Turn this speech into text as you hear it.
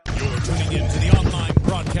tuning in to the online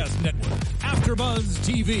broadcast network, AfterBuzz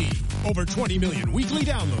TV. Over 20 million weekly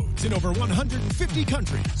downloads in over 150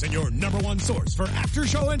 countries, and your number one source for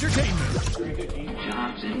after-show entertainment.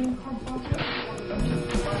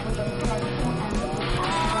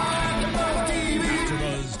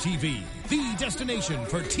 AfterBuzz TV, the destination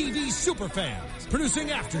for TV superfans. Producing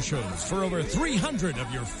aftershows for over 300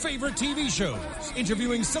 of your favorite TV shows.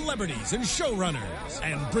 Interviewing celebrities and showrunners.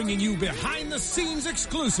 And bringing you behind-the-scenes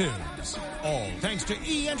exclusives. All thanks to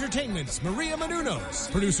E! Entertainment's Maria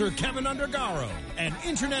Menounos, producer Kevin Undergaro, and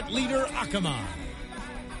internet leader Akamai.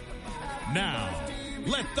 Now,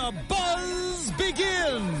 let the buzz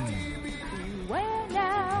begin! Well,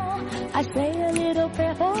 now, I say a little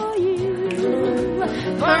prayer for you.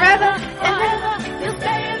 Forever and ever, you'll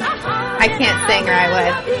stay in my heart. I can't sing or I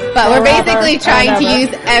would. But we're basically trying to use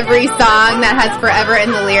every song that has forever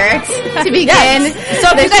in the lyrics to begin. Yes.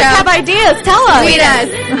 So if you guys have ideas, tell us.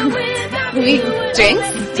 Tweet us.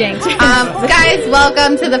 Jinx. Guys,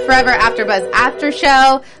 welcome to the Forever AfterBuzz After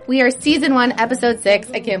Show. We are Season 1, Episode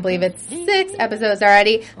 6. I can't believe it's 6 episodes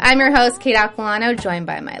already. I'm your host, Kate Aquilano, joined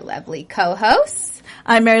by my lovely co-hosts.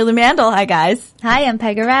 I'm Mary Lou Mandel. Hi, guys. Hi, I'm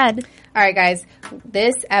Pega Rad. All right, guys,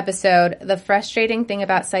 this episode, the frustrating thing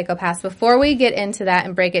about Psycho-Pass, before we get into that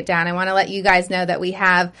and break it down, I want to let you guys know that we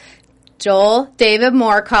have Joel David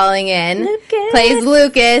Moore calling in, plays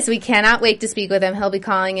Lucas. We cannot wait to speak with him. He'll be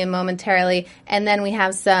calling in momentarily. And then we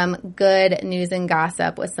have some good news and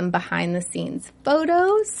gossip with some behind-the-scenes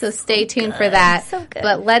photos. So stay tuned for that. So good.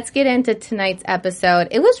 But let's get into tonight's episode.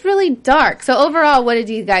 It was really dark. So overall, what did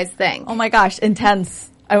you guys think? Oh my gosh, intense.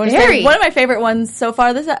 I want to Very. say one of my favorite ones so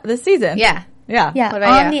far this season. Yeah. Yeah. Yeah, What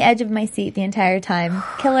about on you? the edge of my seat the entire time.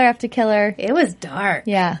 Killer after killer. It was dark.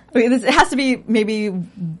 Yeah. I mean, it has to be maybe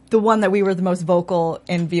the one that we were the most vocal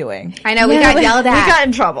in viewing. I know, we got yelled at. We got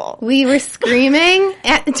in trouble. We were screaming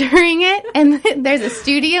during it, and there's a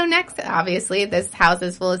studio next. Obviously, this house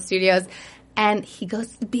is full of studios. And he goes,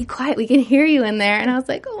 "Be quiet, we can hear you in there." And I was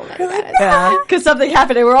like, "Oh my God." Yeah, because something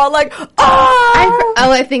happened and we're all like, oh!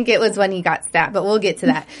 I think it was when he got stabbed, but we'll get to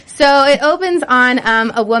that. So it opens on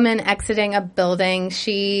a woman exiting a building.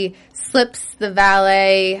 She slips the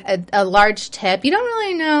valet a large tip. You don't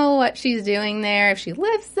really know what she's doing there, if she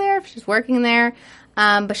lives there, if she's working there.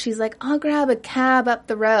 But she's like, "I'll grab a cab up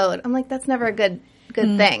the road." I'm like, that's never a good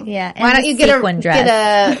thing. Yeah, Why and don't the you get sequin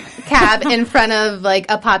dress. a cab in front of like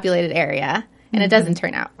a populated area? And it doesn't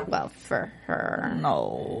turn out well for her.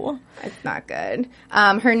 No. It's not good.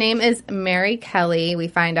 Her name is Mary Kelly. We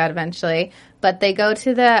find out eventually. But they go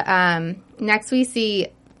to the, next we see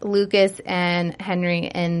Lucas and Henry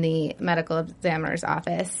in the medical examiner's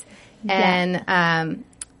office. Yeah. And,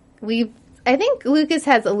 I think Lucas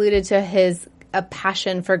has alluded to a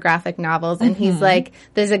passion for graphic novels. And he's like,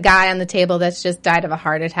 there's a guy on the table that's just died of a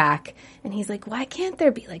heart attack. And he's like, why can't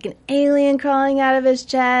there be like an alien crawling out of his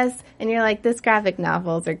chest? And you're like, this graphic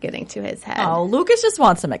novels are getting to his head. Oh, Lucas just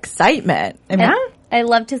wants some excitement. Yeah? I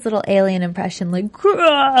loved his little alien impression, like,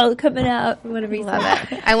 "Crawl," coming out, whatever he Love said.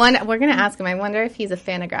 it. We're going to ask him. I wonder if he's a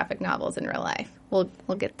fan of graphic novels in real life. We'll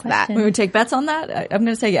get to that. We would take bets on that? I'm going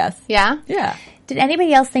to say yes. Yeah? Yeah. Did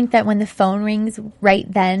anybody else think that when the phone rings right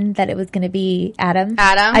then that it was going to be Adam?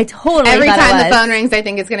 Adam? I totally Every thought time it the was. phone rings, I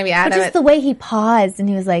think it's going to be But Adam. just the way he paused and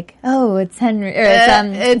he was like, "Oh, it's Henry." Or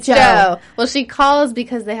It's Joe. Joe. Well, she calls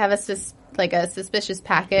because they have a suspicious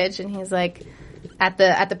package, and he's like at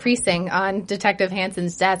the precinct on Detective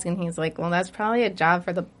Hanson's desk, and he's like, "Well, that's probably a job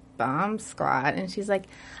for the bomb squad." And she's like,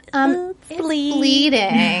 "It's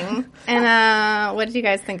bleeding." And what did you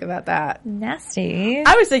guys think about that? Nasty.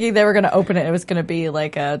 I was thinking they were going to open it. It was going to be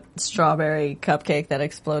like a strawberry cupcake that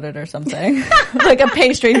exploded or something. Like a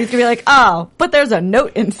pastry. He's going to be like, oh, but there's a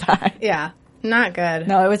note inside. Yeah, not good.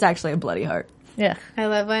 No, it was actually a bloody heart. Yeah. I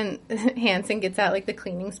love when Hanson gets out like the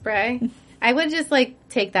cleaning spray. I would just like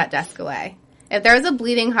take that desk away. If there was a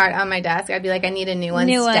bleeding heart on my desk, I'd be like, I need a new one.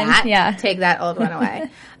 New one, stat. yeah. Take that old one away.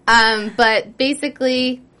 But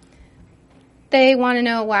basically, they want to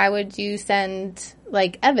know, why would you send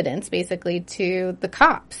like evidence basically to the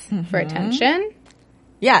cops for attention?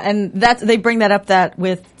 Yeah, and they bring that up that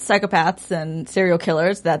with psychopaths and serial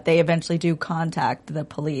killers that they eventually do contact the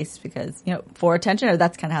police because, for attention, or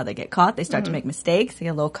that's kind of how they get caught. They start to make mistakes. They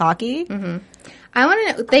get a little cocky. I want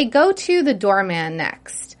to know, they go to the doorman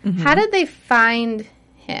next. How did they find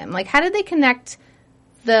him? Like, how did they connect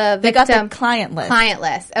the victim? They got the client list. Client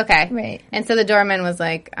list. Okay. Right. And so the doorman was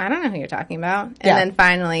like, I don't know who you're talking about. And Yeah. then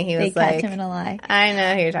finally he They was catch like, him in a lie. I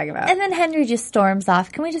know who you're talking about. And then Henry just storms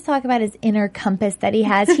off. Can we just talk about his inner compass that he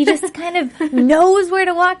has? He just kind of knows where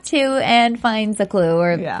to walk to and finds a clue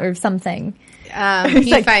or something. He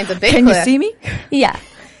like, finds a big Can clue. you see me? Yeah.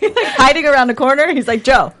 He's like hiding around the corner. He's like,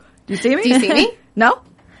 Joe, do you see me? Do you see me? No?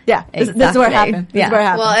 Yeah. This is where it Exactly. happened. This Yeah. is where it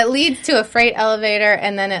happened. Well, it leads to a freight elevator,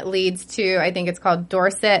 and then it leads to, I think it's called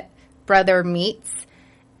Dorset Brother Meets.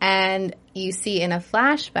 And you see in a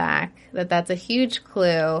flashback that that's a huge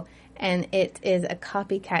clue, and it is a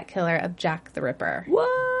copycat killer of Jack the Ripper. What?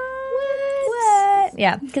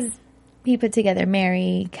 Yeah, because he put together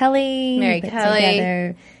Mary Kelly. Mary put Kelly,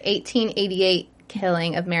 together- 1888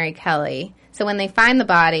 killing of Mary Kelly. So when they find the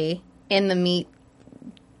body in the meat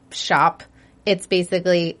shop, it's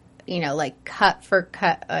basically, like cut for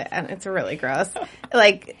cut. And it's really gross.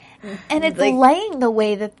 Like, And it's like- laying the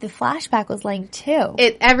way that the flashback was laying too.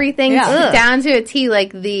 everything's Yeah. down to a T,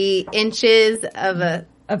 like the inches of a.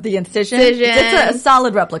 Of the incision. Incision. It's a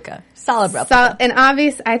solid replica. Solid replica. So, and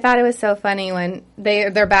I thought it was so funny when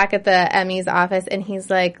they're back at the Emmy's office, and he's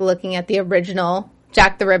like looking at the original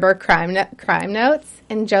Jack the Ripper crime notes,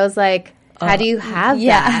 and Joe's like, "How do you have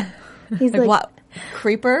yeah. that?" He's Like, what?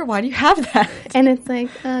 Creeper? Why do you have that? and it's like,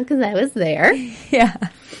 "Because I was there." Yeah.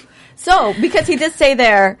 So, because he did say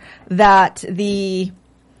there that the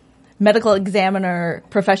medical examiner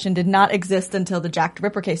profession did not exist until the Jack the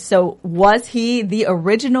Ripper case. So, was he the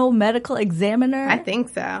original medical examiner? I think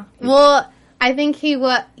so. Well, I think he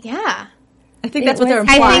was. Yeah, I think that's what they're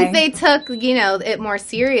was- implying. I think they took it more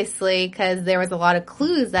seriously because there was a lot of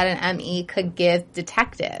clues that an ME could give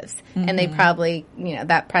detectives, and they probably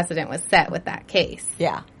that precedent was set with that case.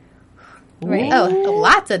 Yeah. Right. Oh,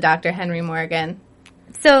 lots of Dr. Henry Morgan.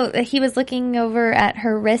 So he was looking over at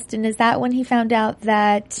her wrist, and is that when he found out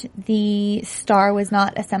that the star was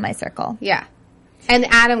not a semicircle? Yeah. And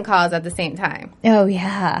Adam calls at the same time. Oh,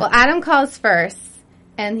 yeah. Well, Adam calls first,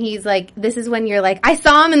 and he's like, this is when you're like, I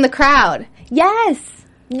saw him in the crowd. Yes.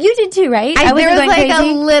 You did too, right? There wasn't was going like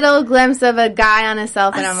crazy. a little glimpse of a guy on his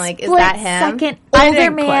cell phone. I'm like, is that him? Second, I older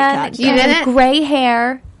didn't quite man, catch that. You didn't? gray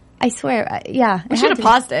hair. I swear, yeah. We should have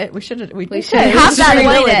paused it. We should have. We We should have that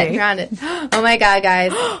rewind ability. Rewind it. Oh my God,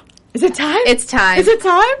 guys. Is it time? It's time. Is it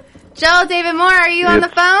time? Joel David Moore, are you on the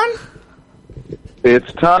phone?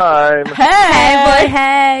 It's time. Hey, boy,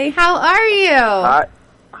 hey. How are you?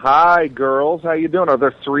 Hi, girls. How you doing? Are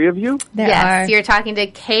there three of you? There yes, are. you're talking to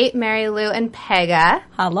Kate, Mary Lou, and Pega.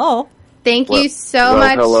 Hello. Thank you so Well,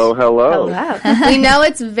 much. hello. Hello. We know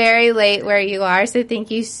it's very late where you are, so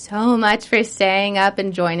thank you so much for staying up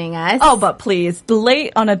and joining us. Oh, but please,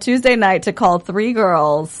 late on a Tuesday night to call three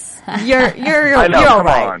girls. You're I know. you're all Come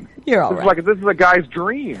right. on. You're all This is right. like this is a guy's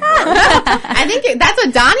dream. Right? I think that's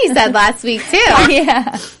what Donnie said last week too.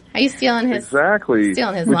 Yeah. Are you stealing his? Exactly.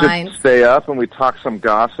 Stealing his we lines. just stay up and we talk some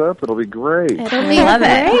gossip. It'll be great. It'll be Love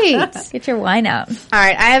great. it. Get your wine out. All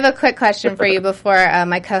right, I have a quick question for you before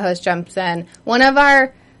my co-host jumps in. One of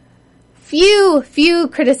our few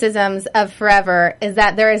criticisms of Forever is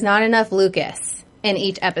that there is not enough Lucas in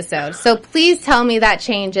each episode. So please tell me that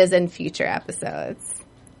changes in future episodes.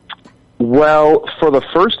 Well, for the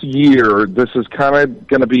first year, this is kind of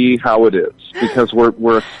going to be how it is because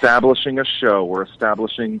we're establishing a show. We're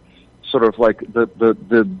establishing sort of like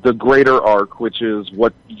the greater arc, which is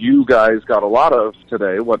what you guys got a lot of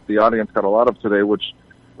today, what the audience got a lot of today, which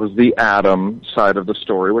was the Adam side of the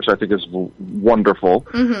story, which I think is wonderful.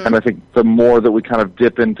 Mm-hmm. And I think the more that we kind of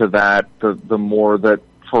dip into that, the more that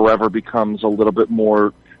Forever becomes a little bit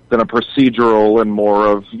more than a procedural and more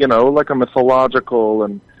of, like a mythological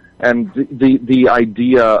and the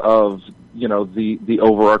idea of, the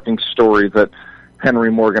overarching story that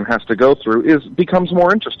Henry Morgan has to go through becomes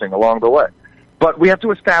more interesting along the way. But we have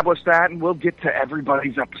to establish that, and we'll get to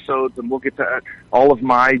everybody's episodes, and we'll get to all of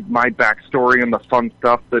my backstory and the fun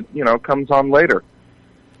stuff that, comes on later.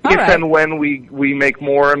 All if right. and when we make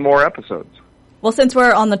more and more episodes. Well, since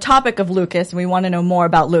we're on the topic of Lucas and we want to know more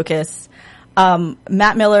about Lucas,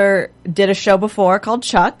 Matt Miller did a show before called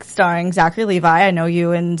Chuck, starring Zachary Levi. I know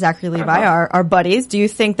you and Zachary Levi are buddies. Do you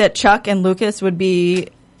think that Chuck and Lucas would be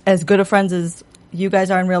as good of friends as you guys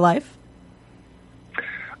are in real life?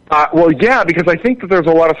 Well, yeah, because I think that there's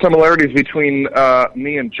a lot of similarities between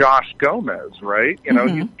me and Josh Gomez, right? He's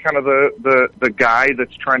kind of the guy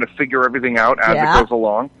that's trying to figure everything out as it goes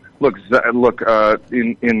along. Look,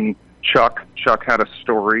 in Chuck had a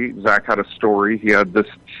story. Zach had a story. He had this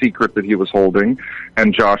secret that he was holding,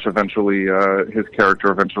 and Josh eventually, his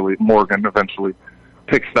character Morgan eventually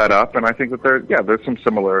picks that up, and I think that there's some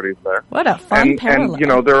similarities there. What a fun parallel.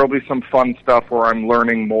 And there will be some fun stuff where I'm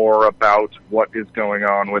learning more about what is going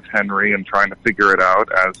on with Henry and trying to figure it out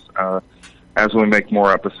as we make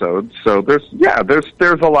more episodes. So there's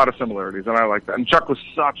a lot of similarities, and I like that. And Chuck was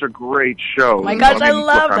such a great show. Oh my gosh, I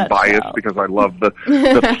love I'm that biased show. because I love the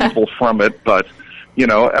people from it, but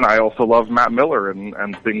and I also love Matt Miller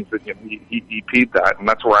and things that he EP'd that, and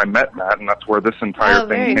that's where I met Matt, and that's where this entire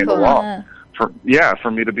thing came along.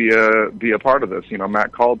 For me to be a part of this.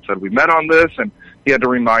 Matt called, said we met on this, and he had to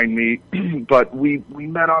remind me, but we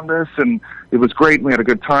met on this, and it was great, and we had a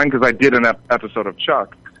good time because I did an episode of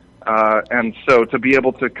Chuck. And so to be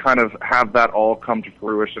able to kind of have that all come to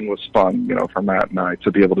fruition was fun, for Matt and I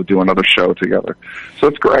to be able to do another show together. So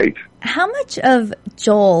it's great. How much of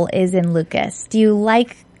Joel is in Lucas? Do you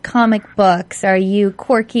like comic books? Are you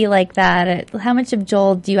quirky like that? How much of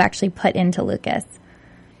Joel do you actually put into Lucas?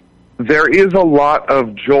 There is a lot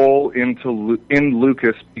of Joel in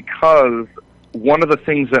Lucas because one of the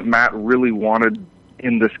things that Matt really wanted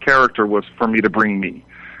in this character was for me to bring me.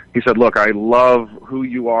 He said, look, I love who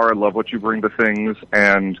you are. I love what you bring to things.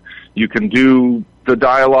 And you can do the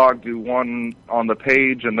dialogue, do one on the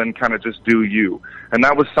page, and then kind of just do you. And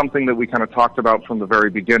that was something that we kind of talked about from the very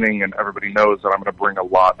beginning. And everybody knows that I'm going to bring a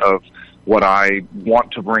lot of what I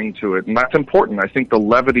want to bring to it. And that's important. I think the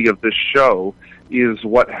levity of this show is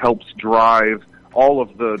what helps drive all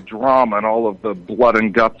of the drama and all of the blood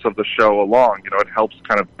and guts of the show along. It helps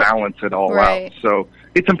kind of balance it all out. So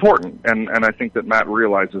it's important, and I think that Matt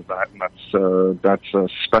realizes that, and that's a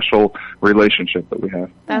special relationship that we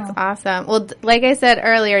have. That's awesome. Well, like I said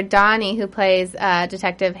earlier, Donnie, who plays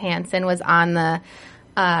Detective Hansen, was on the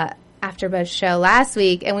AfterBuzz show last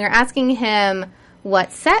week, and we were asking him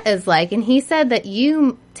what set is like, and he said that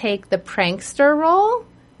you take the prankster role.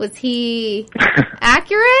 Was he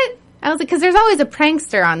accurate? I was like, because there's always a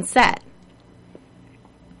prankster on set.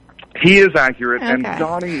 He is accurate, and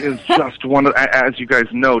Donnie is just one of, as you guys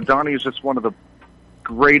know, Donnie is just one of the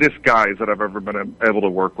greatest guys that I've ever been able to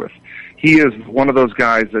work with. He is one of those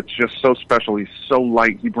guys that's just so special. He's so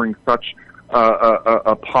light. He brings such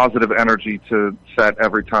a positive energy to set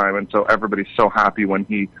every time, and so everybody's so happy when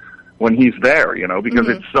he's there, because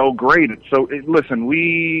it's so great. Listen,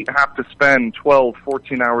 we have to spend 12,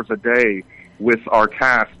 14 hours a day with our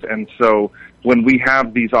cast, and so when we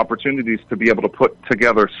have these opportunities to be able to put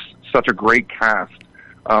together such a great cast,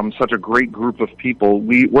 such a great group of people,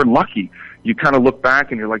 we're lucky. You kind of look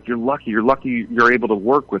back and you're like, you're lucky you're able to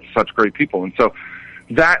work with such great people, and so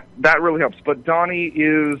that really helps. But Donnie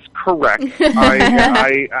is correct.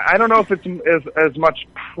 I don't know if it's as much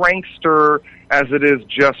prankster as it is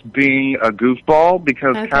just being a goofball,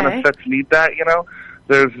 because kind of sets need that,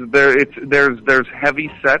 There's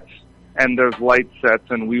heavy sets and there's light sets,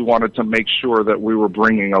 and we wanted to make sure that we were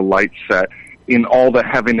bringing a light set in all the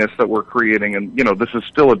heaviness that we're creating. And this is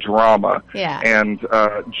still a drama. Yeah. And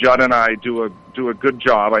Judd and I do a good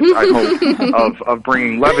job, I hope, of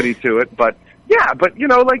bringing levity to it. But yeah, but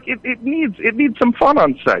it needs some fun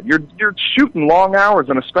on set. You're shooting long hours,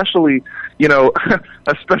 and especially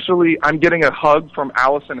I'm getting a hug from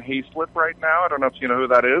Allison Hayslip right now. I don't know if you know who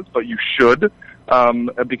that is, but you should.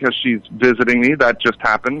 Because she's visiting me. That just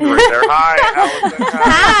happened right there. Hi, Allison.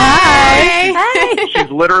 Hi.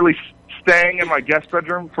 She's literally staying in my guest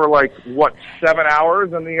bedroom for 7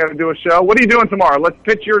 hours, and then you got to do a show. What are you doing tomorrow? Let's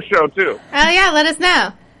pitch your show too. Oh yeah, let us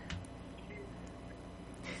know.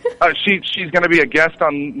 She's going to be a guest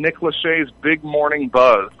on Nick Lachey's Big Morning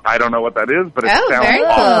Buzz. I don't know what that is, but it sounds very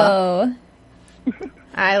awesome. Cool.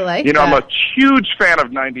 I like that. I'm a huge fan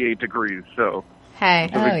of 98 Degrees, so. Hey.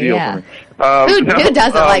 It's a big deal for me. Who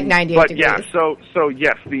doesn't like 98 degrees? Yeah, so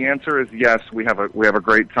yes, the answer is yes. We have a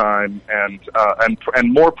great time, and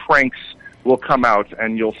more pranks will come out,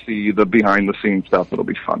 and you'll see the behind the scenes stuff. It'll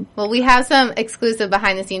be fun. Well, we have some exclusive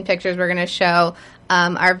behind the scene pictures we're going to show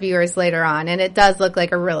our viewers later on, and it does look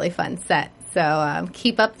like a really fun set. So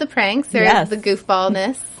keep up the pranks. There's the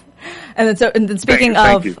goofballness. And then speaking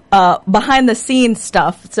of behind the scenes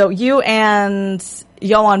stuff, so you and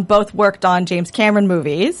Johan both worked on James Cameron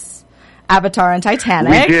movies, Avatar and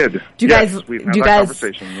Titanic. We did. Do you guys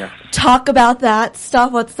talk about that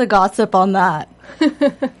stuff? What's the gossip on that?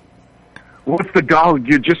 What's the gossip?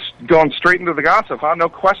 You're just going straight into the gossip, huh? No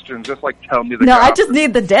questions. Just tell me the gossip. No, I just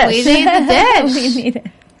need the dish. We need the dish. We need it.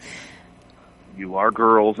 You are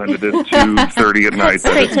girls, and it is 2:30 at night.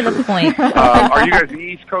 Straight to the point. Are you guys the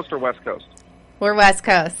East Coast or West Coast? We're West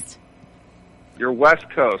Coast. You're West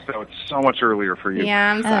Coast, so it's so much earlier for you.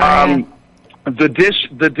 Yeah, I'm sorry. The dish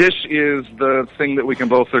is the thing that we can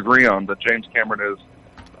both agree on, that James Cameron is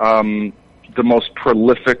the most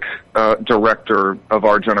prolific director of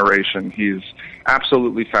our generation. He's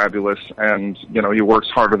absolutely fabulous, and he works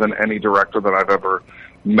harder than any director that I've ever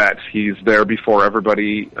met. He's there before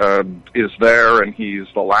everybody is there, and he's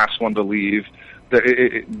the last one to leave.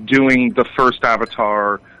 Doing the first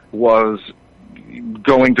Avatar was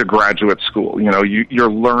going to graduate school. You know,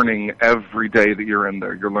 you're learning every day that you're in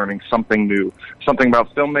there. You're learning something new, something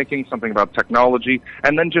about filmmaking, something about technology,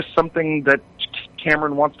 and then just something that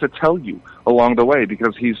Cameron wants to tell you along the way,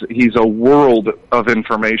 because he's a world of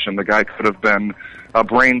information. The guy could have been a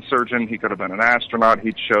brain surgeon. He could have been an astronaut.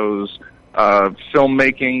 He chose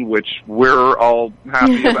filmmaking, which we're all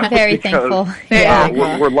happy about. Very thankful.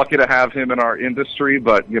 We're lucky to have him in our industry,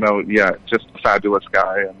 but, you know, yeah, just a fabulous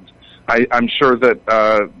guy. And I'm sure that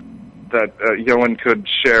Yoan could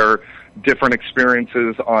share different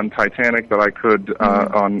experiences on Titanic that I could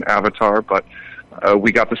on Avatar, but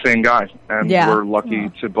we got the same guy, and we're lucky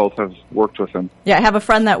to both have worked with him. Yeah, I have a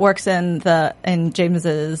friend that works in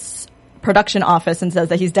James's production office and says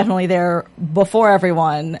that he's definitely there before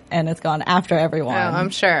everyone and it's gone after everyone. Oh,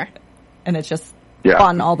 I'm sure. And it's just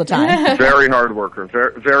fun all the time. Very hard worker,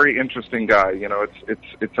 very, very interesting guy. You know,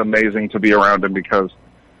 it's amazing to be around him because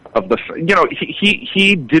of the, you know,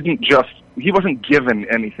 he wasn't given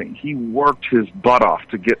anything. He worked his butt off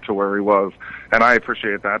to get to where he was. And I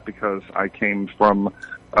appreciate that because I came from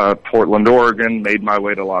Portland, Oregon, made my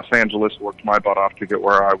way to Los Angeles, worked my butt off to get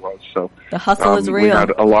where I was. So the hustle is real. We had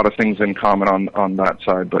a lot of things in common on that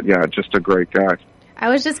side, but yeah, just a great guy. I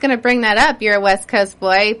was just going to bring that up. You're a West Coast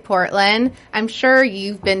boy, Portland. I'm sure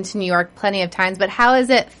you've been to New York plenty of times, but how is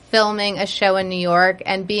it filming a show in New York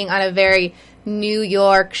and being on a very New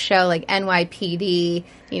York show like NYPD?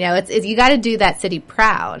 You know, it's you got to do that city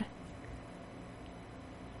proud.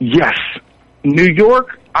 Yes. New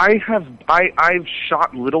York, I've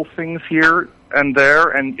shot little things here and there,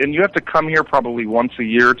 and you have to come here probably once a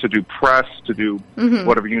year to do press, to do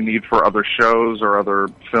whatever you need for other shows or other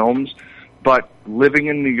films. But living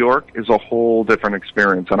in New York is a whole different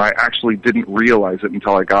experience, and I actually didn't realize it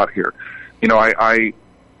until I got here. You know,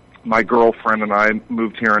 my girlfriend and I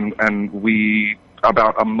moved here, and we,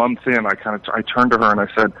 about a month in, I turned to her and I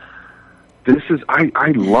said,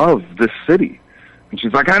 I love this city. And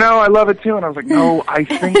she's like, I know, I love it too. And I was like, no, I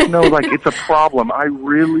think, no, like, it's a problem. I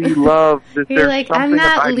really love this. You're like, I'm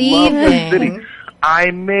not leaving. Love this city. I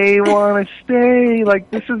may want to stay. Like,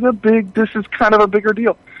 this is kind of a bigger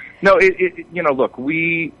deal. No, you know, look,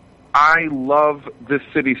 I love this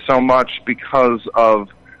city so much because of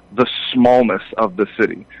the smallness of the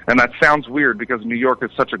city. And that sounds weird because New York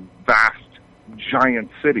is such a vast, giant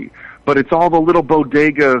city. But it's all the little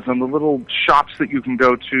bodegas and the little shops that you can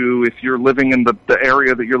go to if you're living in the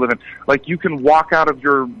area that you're living. Like, you can walk out of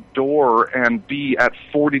your door and be at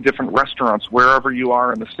 40 different restaurants wherever you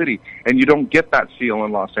are in the city. And you don't get that feel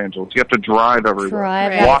in Los Angeles. You have to drive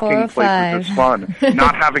everywhere. Walking places is fun.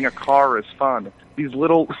 Not having a car is fun. These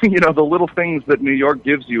little, you know, the little things that New York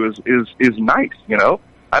gives you is nice, you know?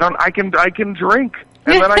 I can drink.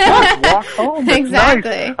 And then I can just walk home. It's exactly.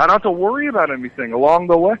 Nice. I don't have to worry about anything along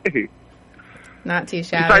the way. Not too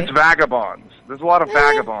shabby. Besides vagabonds. There's a lot of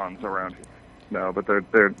vagabonds around here. No, but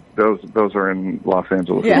those are in Los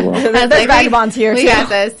Angeles as well. There's vagabonds here, too. We got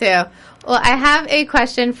those, too. Well, I have a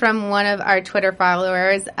question from one of our Twitter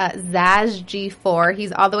followers, ZazG4.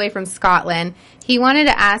 He's all the way from Scotland. He wanted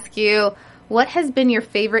to ask you, what has been your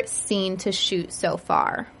favorite scene to shoot so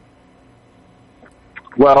far?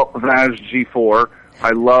 Well, ZazG4, I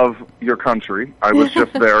love your country. I was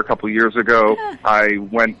just there a couple years ago. I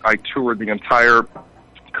toured the entire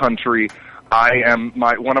country. I am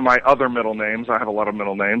one of my other middle names. I have a lot of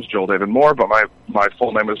middle names, Joel David Moore, but my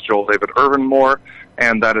full name is Joel David Irvin Moore,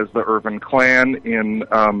 and that is the Irvin clan in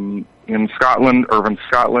Scotland, Irvin,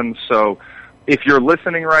 Scotland. So if you're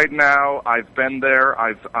listening right now, I've been there.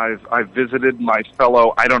 I've visited my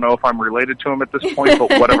fellow. I don't know if I'm related to him at this point,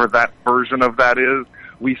 but whatever that version of that is.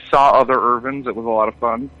 We saw other Irvins. It was a lot of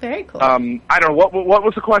fun. Very cool. I don't know. What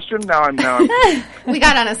was the question? Now I'm We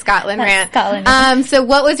got on a Scotland rant. Scotland. So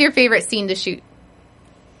what was your favorite scene to shoot?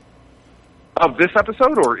 Of this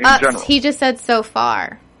episode or in general? He just said so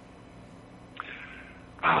far.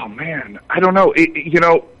 Oh, man. I don't know. You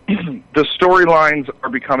know, the storylines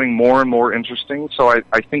are becoming more and more interesting, so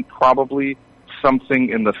I think probably something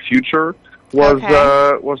in the future was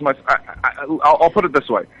my... I'll put it this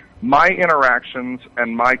way. My interactions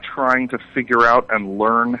and my trying to figure out and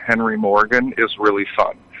learn Henry Morgan is really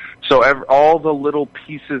fun. So all the little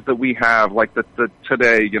pieces that we have, like the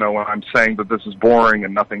today, you know, when I'm saying that this is boring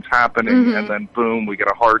and nothing's happening, and then boom, we get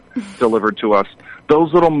a heart delivered to us.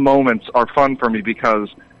 Those little moments are fun for me because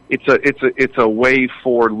it's a way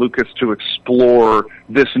for Lucas to explore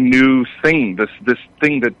this new thing, this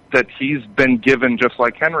thing that he's been given, just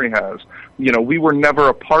like Henry has. You know, we were never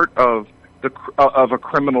a part of a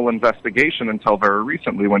criminal investigation until very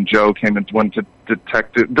recently, when Joe came in, when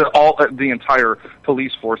the entire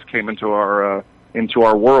police force came into our into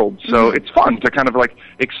our world. So it's fun to kind of like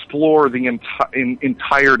explore the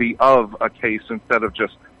entirety of a case instead of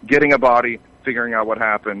just getting a body, figuring out what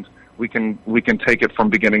happened. We can take it from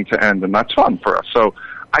beginning to end, and that's fun for us. So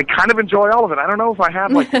I kind of enjoy all of it. I don't know if I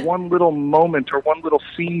have like one little moment or one little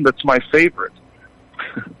scene that's my favorite.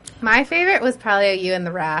 My favorite was probably You and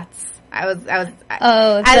the Rats. It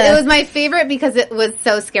was my favorite because it was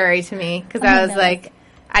so scary to me because I was like,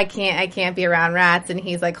 I can't be around rats, and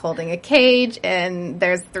he's like holding a cage, and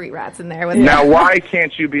there's 3 rats in there with him. Now, why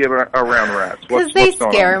can't you be around rats? Because they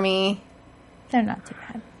scare me. They're not too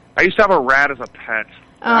bad. I used to have a rat as a pet.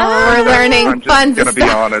 Oh, we're learning I'm fun just going to be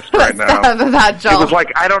honest right now. About Joel. It was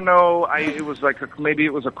like, I don't know, it was like maybe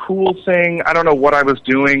it was a cool thing. I don't know what I was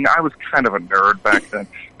doing. I was kind of a nerd back then.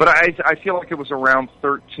 But I feel like it was around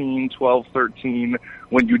 12, 13,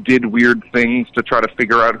 when you did weird things to try to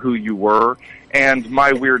figure out who you were. And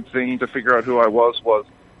my weird thing to figure out who I was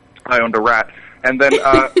I owned a rat. And then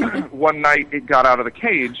one night it got out of the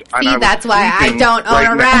cage. And that's why I don't own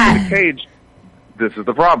a rat. Next to the cage. This is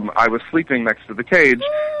the problem. I was sleeping next to the cage,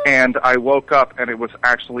 and I woke up, and it was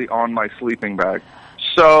actually on my sleeping bag.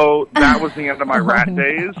 So that was the end of my rat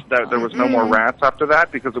days. There was no more rats after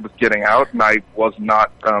that because it was getting out, and I was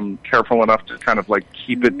not careful enough to kind of like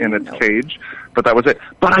keep it in its cage. But that was it.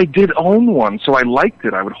 But I did own one, so I liked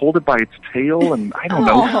it. I would hold it by its tail, and I don't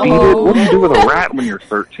know, feed it. What do you do with a rat when you're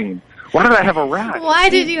 13? Why did I have a rat? Why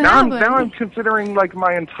did you have one? Now I'm considering like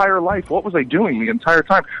my entire life. What was I doing the entire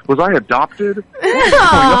time? Was I adopted?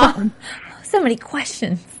 So many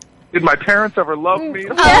questions. Did my parents ever love me?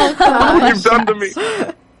 Oh, what have you done to me?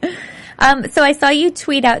 So I saw you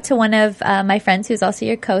tweet out to one of my friends who's also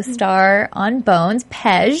your co-star on Bones,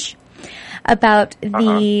 Pej, about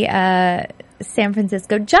the San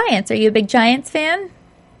Francisco Giants. Are you a big Giants fan?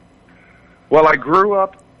 Well, I grew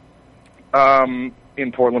up in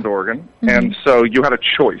Portland, Oregon, and so you had a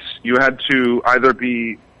choice. You had to either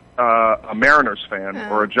be a Mariners fan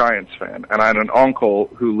or a Giants fan, and I had an uncle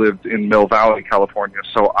who lived in Mill Valley, California,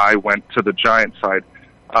 so I went to the Giants side,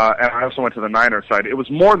 and I also went to the Niners side. It was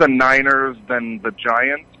more the Niners than the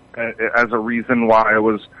Giants as a reason why I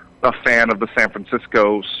was a fan of the San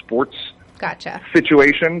Francisco sports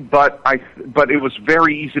situation, but it was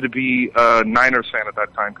very easy to be a Niners fan at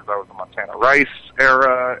that time because I was in Montana Rice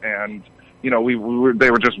era, and you know, they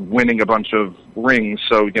were just winning a bunch of rings,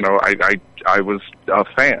 so, you know, I was a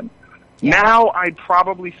fan. Yeah. Now I'd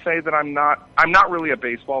probably say that I'm not really a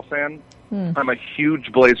baseball fan. I'm a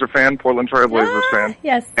huge Blazer fan, Portland Trail Blazers fan.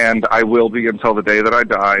 Yes. And I will be until the day that I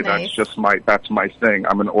die. Nice. That's my thing.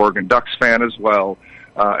 I'm an Oregon Ducks fan as well.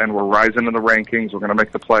 And we're rising in the rankings. We're going to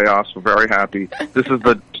make the playoffs. We're very happy. This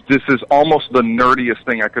is almost the nerdiest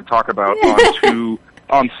thing I could talk about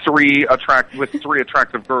on three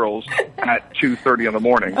attractive girls at 2:30 in the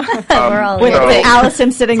morning. With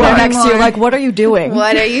Allison sitting there next to you, like, what are you doing?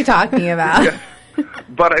 What are you talking about? Yeah.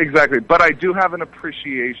 But I do have an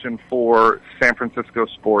appreciation for San Francisco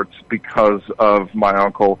sports because of my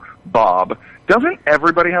uncle Bob. Doesn't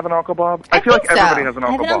everybody have an Uncle Bob? I feel like everybody has an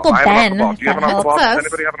Uncle Bob. I have an Uncle Ben. Do you have an Uncle Bob? Does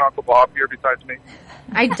anybody have an Uncle Bob here besides me?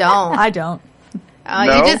 I don't. I don't. Oh,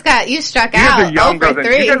 no? you struck out. You guys are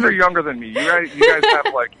 3. younger than me. You guys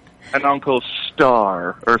have like an Uncle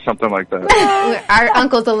Star or something like that. Our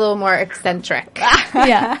uncle's a little more eccentric.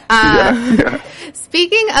 Yeah.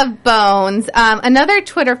 Speaking of Bones, another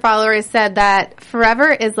Twitter follower said that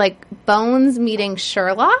Forever is like Bones meeting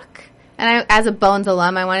Sherlock. And as a Bones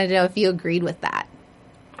alum, I wanted to know if you agreed with that.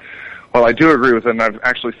 Well, I do agree with it, and I've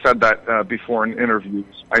actually said that before in interviews.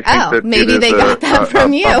 I think that maybe they got that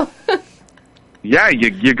from you. Yeah,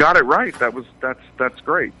 you got it right. That's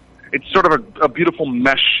great. It's sort of a beautiful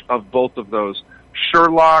mesh of both of those.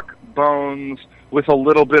 Sherlock, Bones, with a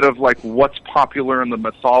little bit of like what's popular in the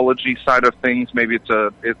mythology side of things. Maybe it's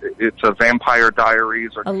a Vampire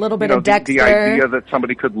Diaries, or a little bit of Dexter. The idea that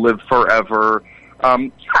somebody could live forever.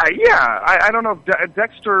 I don't know.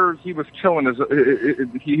 Dexter, he was killing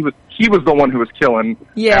he was the one who was killing.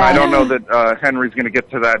 Yeah. And I don't know that Henry's going to get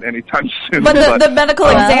to that anytime soon. But the medical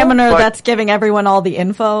examiner that's giving everyone all the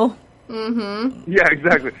info. Mm-hmm. Yeah,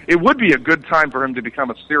 exactly. It would be a good time for him to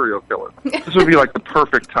become a serial killer. This would be like the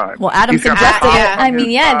perfect time. Well, Adam suggested it. I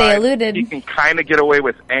mean, yeah, they alluded. He can kind of get away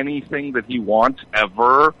with anything that he wants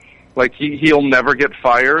ever. Like he'll never get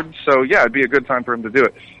fired. So yeah, it'd be a good time for him to do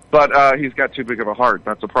it. But he's got too big of a heart.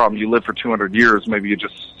 That's the problem. You live for 200 years. Maybe you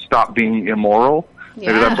just stop being immoral.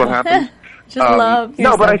 Yeah. Maybe that's what happens. Just love.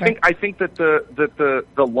 No, but I think that the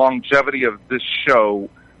longevity of this show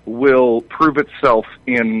will prove itself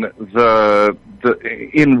in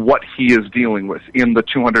in what he is dealing with, in the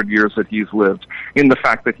 200 years that he's lived, in the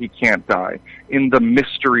fact that he can't die, in the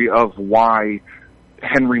mystery of why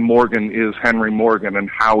Henry Morgan is Henry Morgan and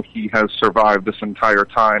how he has survived this entire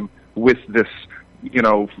time with this,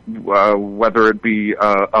 whether it be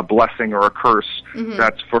a blessing or a curse,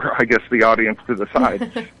 that's for, I guess, the audience to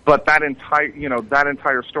decide. But that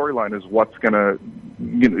entire storyline is what's going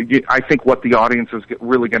to, I think, what the audience is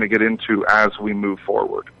really going to get into as we move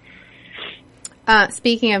forward.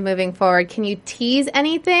 Speaking of moving forward, can you tease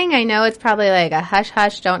anything? I know it's probably like a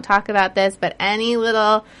hush-hush, don't talk about this, but any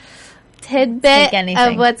little tidbit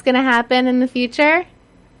of what's going to happen in the future?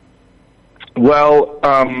 Well,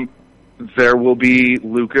 there will be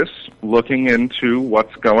Lucas looking into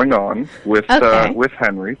what's going on with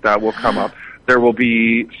Henry. That will come up. There will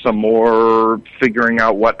be some more figuring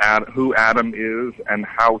out who Adam is and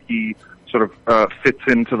how he sort of fits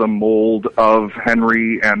into the mold of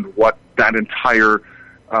Henry and what that entire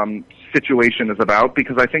situation is about,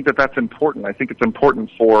 because I think that's important. I think it's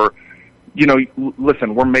important for,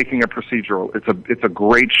 listen, we're making a procedural. It's a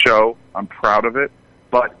great show. I'm proud of it,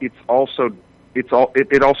 but it also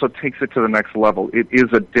takes it to the next level. It is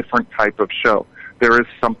a different type of show. There is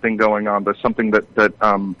something going on. There's something that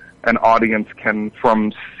an audience can,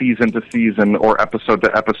 from season to season or episode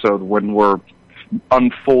to episode, when we're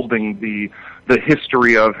unfolding the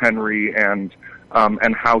history of Henry and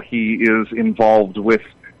how he is involved with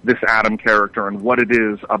this Adam character and what it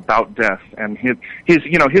is about death and his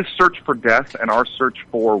search for death and our search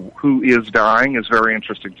for who is dying is very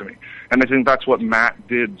interesting to me. And I think that's what Matt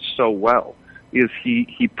did so well, is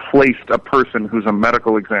he placed a person who's a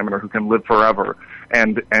medical examiner who can live forever,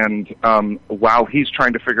 and while he's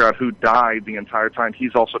trying to figure out who died the entire time,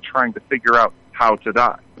 he's also trying to figure out how to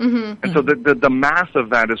die. And so the mass of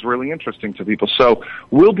that is really interesting to people. So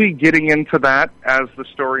we'll be getting into that as the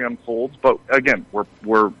story unfolds. But again,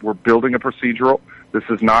 we're building a procedural. This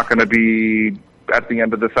is not going to be at the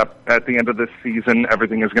end of this season,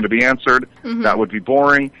 everything is going to be answered. That would be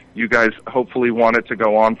boring. You guys hopefully want it to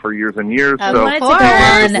go on for years and years. I so want it to go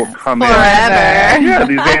on will come forever. in. Yeah,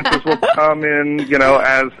 these answers will come in,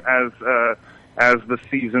 as the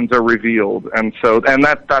seasons are revealed. And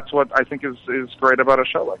that's what I think is great about a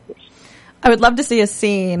show like this. I would love to see a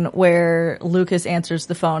scene where Lucas answers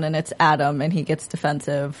the phone and it's Adam and he gets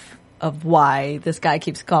defensive of why this guy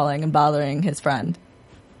keeps calling and bothering his friend.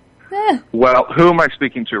 Well, who am I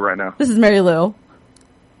speaking to right now? This is Mary Lou.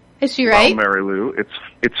 Is she right? Well, Mary Lou,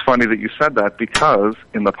 it's funny that you said that, because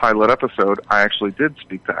in the pilot episode, I actually did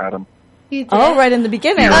speak to Adam. You did? Oh, right in the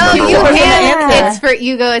beginning. Oh, you can. It's for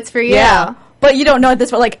you. It's for you. Yeah. But you don't know at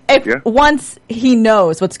this point. Like, once he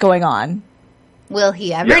knows what's going on. Will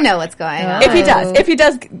he ever know what's going on? If he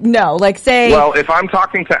does know, like, say... Well, if I'm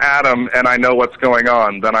talking to Adam and I know what's going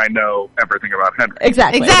on, then I know everything about Henry.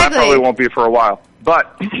 Exactly. So that probably won't be for a while.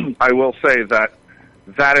 But I will say that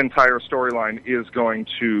entire storyline is going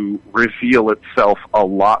to reveal itself a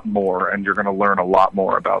lot more, and you're going to learn a lot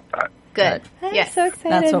more about that. Good. I'm yes. so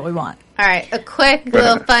excited. That's what we want. All right. A quick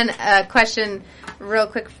little fun question real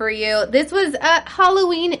quick for you. This was a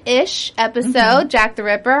Halloween-ish episode, Jack the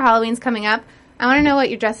Ripper. Halloween's coming up. I want to know what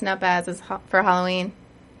you're dressing up as for Halloween.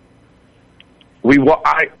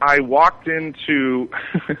 I walked into...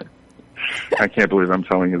 I can't believe I'm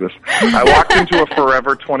telling you this. I walked into a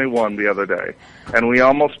Forever 21 the other day, and we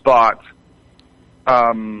almost bought...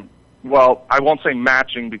 well, I won't say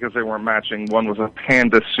matching because they weren't matching. One was a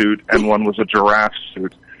panda suit and one was a giraffe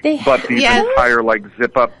suit. But these entire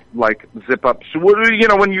zip up. So what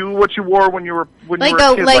you wore when you were a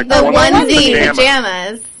kid, like the onesie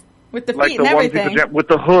pajamas with the feet like and the everything, onesie with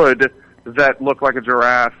the hood that looked like a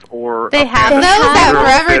giraffe or. They have those at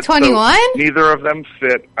Forever 21. So neither of them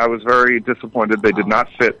fit. I was very disappointed. They did not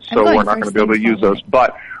fit, so we're not going to be able to use those.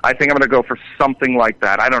 But I think I'm going to go for something like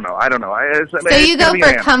that. I don't know. So you go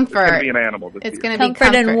for comfort. It's going to be an animal. It's going to be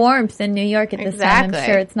comfort and warmth in New York at this time. I'm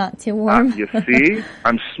sure it's not too warm. You see,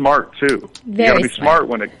 I'm smart too. You got to be smart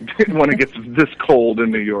when it gets this cold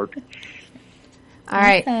in New York. All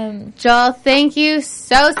right. Joel, thank you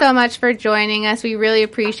so much for joining us. We really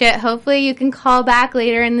appreciate it. Hopefully you can call back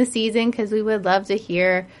later in the season because we would love to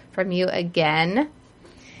hear from you again.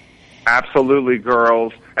 Absolutely,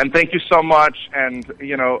 girls. And thank you so much. And,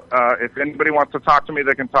 if anybody wants to talk to me,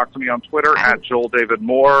 they can talk to me on Twitter at Joel David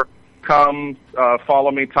Moore. Come,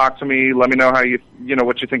 follow me, talk to me, let me know how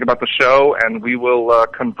what you think about the show, and we will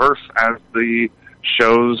converse as the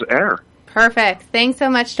shows air. Perfect. Thanks so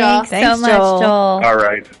much, Joel. Thanks so much, Joel. All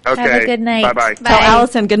right. Okay. Have a good night. Bye-bye. Tell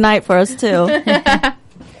Allison good night for us, too. That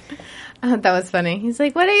was funny. He's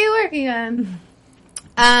like, what are you working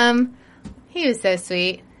on? He was so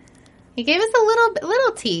sweet. He gave us a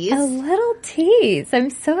little tease. A little tease. I'm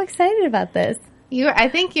so excited about this. I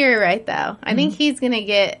think you're right, though. I think he's going to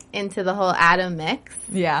get into the whole Adam mix.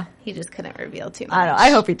 Yeah. He just couldn't reveal too much. I know. I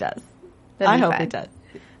hope he does. That'd I be hope fun. he does.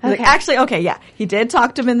 Okay. Like, actually, okay, yeah. He did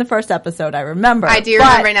talk to him in the first episode, I remember. I do but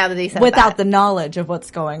remember now that he said without that. the knowledge of what's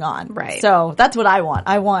going on. Right. So that's what I want.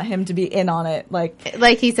 I want him to be in on it. Like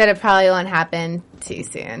he said, it probably won't happen too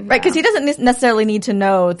soon. right, because he doesn't necessarily need to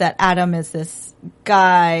know that Adam is this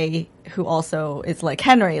guy who also is like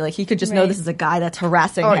Henry. Like, he could just know Right. this is a guy that's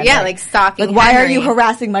harassing Or, Henry. yeah, like stalking Like, why are Henry. you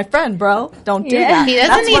harassing my friend, bro? Don't do Yeah. that. He doesn't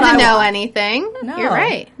That's need what to I know want. anything. No. You're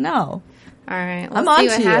right. No. All right. I'm We'll see on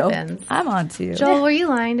what to you. happens. I'm on to you. Joel, were you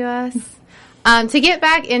lying to us? To get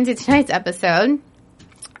back into tonight's episode,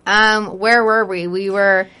 where were we? We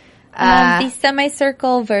were, the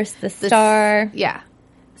semicircle versus the star. yeah.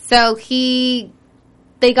 So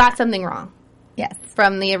they got something wrong Yes.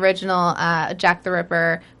 from the original Jack the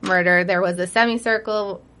Ripper murder. There was a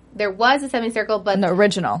semicircle, but An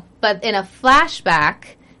original. But in a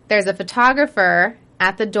flashback, there's a photographer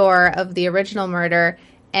at the door of the original murder,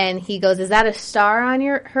 and he goes, "Is that a star on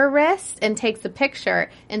her wrist?" and takes a picture.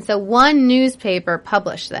 And so one newspaper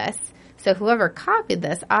published this. So whoever copied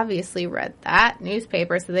this obviously read that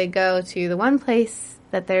newspaper. So they go to the one place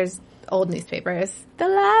that there's old newspapers. The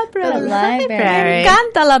library. The library. Library.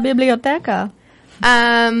 Encanta la biblioteca.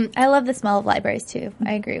 I love the smell of libraries too.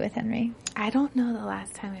 I agree with Henry. I don't know the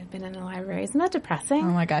last time I've been in a library. Isn't that Oh depressing?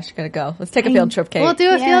 my gosh, you gotta go. Let's take a field trip, Kate. We'll do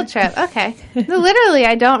a Yeah. field trip. Okay. No, literally,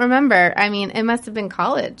 I don't remember. I mean, it must have been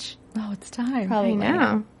college. Oh, it's time. Probably. I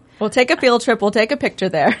know. We'll take a field trip. We'll take a picture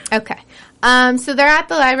there. Okay. So they're at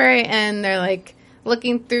the library and they're like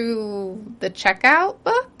looking through the checkout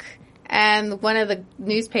book, and one of the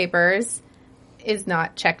newspapers is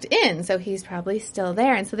not checked in, so he's probably still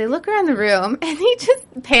there. And so they look around the room, and he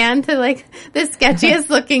just panned to like the sketchiest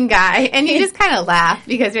looking guy, and you just kind of laugh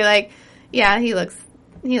because you're like, yeah, he looks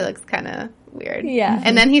kind of weird. Yeah.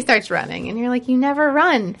 And then he starts running, and you're like, you never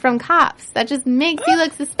run from cops. That just makes you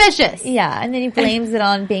look suspicious. Yeah, and then he blames it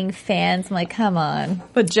on being fans. I'm like, come on.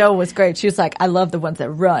 But Joe was great. She was like, I love the ones that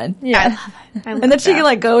run. Yeah. And then she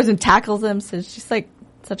like goes and tackles him. So she's like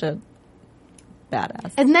such a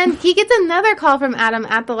badass. And then he gets another call from Adam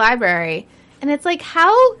at the library. And it's like,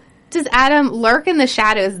 how does Adam lurk in the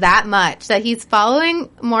shadows that much that he's following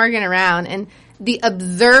Morgan around, and the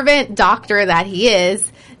observant doctor that he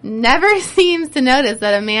is never seems to notice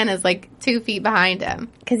that a man is like 2 feet behind him?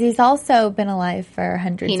 Because he's also been alive for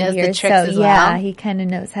hundreds He knows of the years. tricks so as yeah, well. he kind of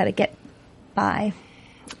knows how to get by.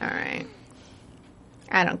 All right.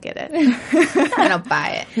 I don't get it. I don't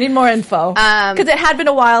buy it. Need more info. Because it had been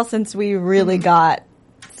a while since we really got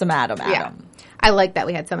some Adam. Yeah. I like that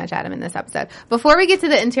we had so much Adam in this episode. Before we get to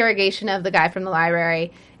the interrogation of the guy from the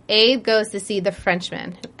library, Abe goes to see the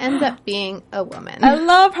Frenchman, who ends up being a woman. I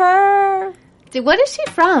love her. What is she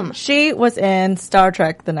from? She was in Star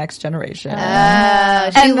Trek The Next Generation. She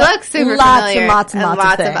And looks super lots familiar. and lots and lots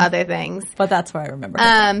of of things. other things. But that's where I remember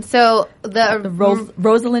her. So the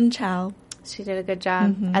Rosalind Chow. she did a good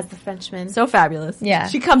job as the Frenchman. So fabulous. Yeah.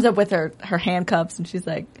 She comes up with her handcuffs and she's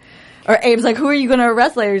like, or Abe's like, who are you going to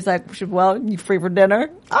arrest later? He's like, well, you free for dinner?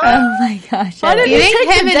 Oh my gosh. Why did do you you think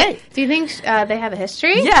take him the and date? do you think they have a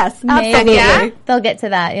history? Yes, Maybe. absolutely. Yeah? They'll get to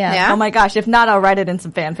that, yeah. Yeah? Oh my gosh, if not, I'll write it in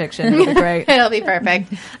some fan fiction. It'll be great. It'll be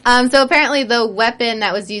perfect. So apparently the weapon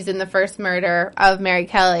that was used in the first murder of Mary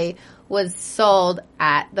Kelly was sold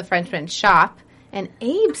at the Frenchman's shop, and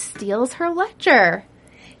Abe steals her ledger.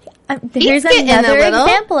 Here's getting a another little.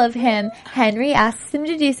 example of him. Henry asks him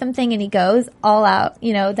to do something and he goes all out.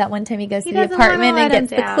 You know, that one time he goes to the doesn't wanna apartment let and him gets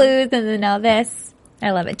the down. clues, and then now this.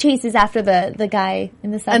 I love it. Chases after the guy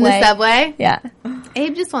in the subway. In the subway? Yeah.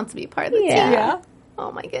 Abe just wants to be part of the Yeah. team. Yeah.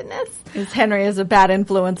 Oh my goodness. Because Henry is a bad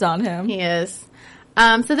influence on him. He is.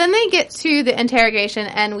 So then they get to the interrogation,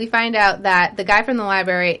 and we find out that the guy from the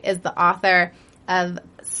library is the author of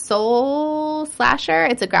Soul Slasher.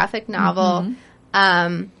 It's a graphic novel.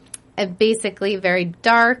 And basically very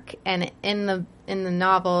dark, and in the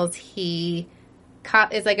novels he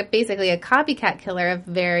is like basically a copycat killer of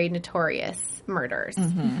very notorious murders.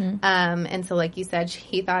 And so, like you said,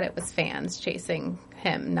 he thought it was fans chasing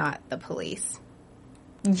him, not the police.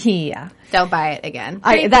 Yeah. Don't buy it again.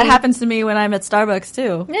 That happens to me when I'm at Starbucks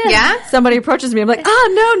too. Yeah? Somebody approaches me, I'm like,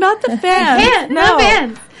 no, not the fans. No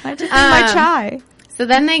fans. I just need my chai. So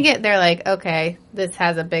then they're like, okay, this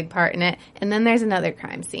has a big part in it. And then there's another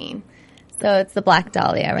crime scene. So it's the Black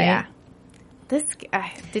Dahlia, right? Yeah. This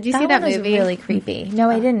guy, did you see That that one was movie? really creepy. No,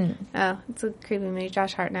 I didn't. Oh, it's a creepy movie.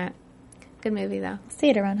 Josh Hartnett. Good movie though. See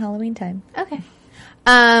it around Halloween time. Okay.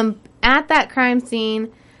 At that crime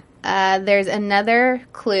scene, there's another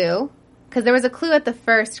clue because there was a clue at the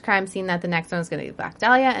first crime scene that the next one was going to be Black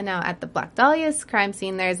Dahlia, and now at the Black Dahlia's crime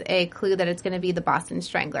scene, there's a clue that it's going to be the Boston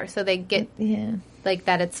Strangler. So they get like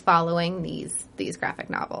that it's following these graphic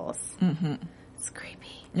novels. Mm-hmm. It's creepy.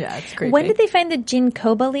 Yeah, it's creepy. When did they find the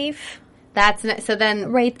ginkgo leaf? So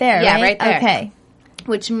then Right there, yeah, right? there. Okay.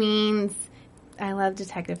 Which means I love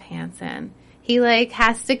Detective Hansen. He like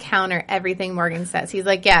has to counter everything Morgan says. He's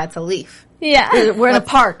like, yeah, it's a leaf. Yeah. We're in a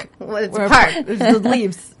park. It's a park. There's the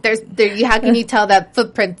leaves. How can you tell that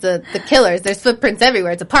footprint, the killers? There's footprints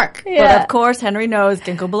everywhere. It's a park. But of course, Henry knows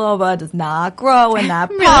ginkgo biloba does not grow in that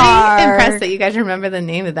Really park. impressed that you guys remember the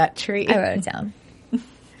name of that tree. I wrote it down.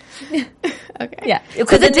 Okay. Yeah,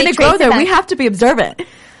 because it didn't grow there. We have to be observant.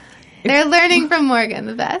 They're learning from Morgan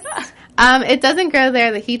the best. It doesn't grow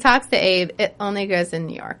there. He talks to Abe. It only grows in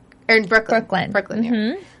New York. Or in Brooklyn.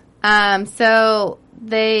 New York. So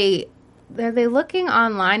are they looking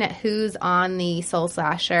online at who's on the Soul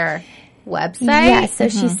Slasher website? Yeah, so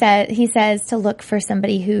he says to look for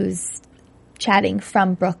somebody who's chatting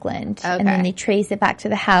from Brooklyn. Okay. And then they trace it back to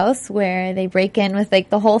the house where they break in with like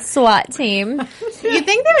the whole SWAT team. You think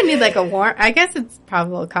they would need like a warrant? I guess it's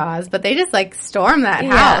probable cause, but they just like storm that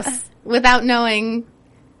house without knowing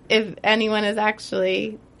if anyone is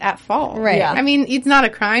actually at fault. Right. Yeah. I mean, it's not a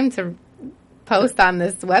crime to post on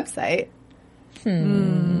this website.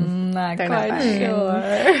 Not They're not quite finding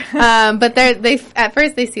sure. But they at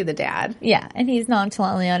first they see the dad. Yeah, and he's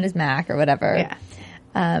nonchalantly on his Mac or whatever. Yeah.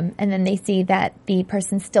 And then they see that the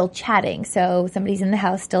person's still chatting. So somebody's in the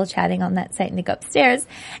house still chatting on that site, and they go upstairs.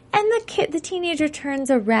 And the teenager turns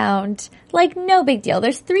around like no big deal.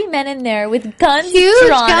 There's 3 men in there with guns Huge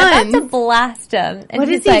drawn, guns. about to blast him. And What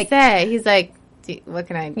he's does he like, say? He's like, what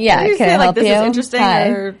can I do? "Yeah, You can I say, help this you? is interesting, Hi."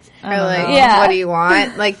 or I Or don't like, know. Yeah. what do you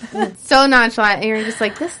want? Like, so nonchalant. And you're just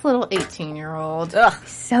like, this little 18-year-old.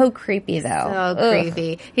 So creepy though. So Ugh.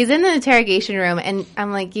 creepy. He's in the interrogation room, and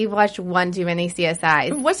I'm like, you've watched one too many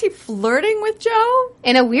CSIs. Was he flirting with Joe?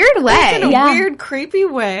 In a weird way. In a Yeah. weird, creepy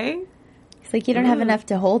way. He's like, "You don't have enough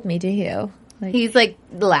to hold me, do you?" Like, He's like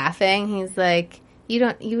laughing. He's like, you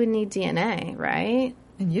would need DNA, right?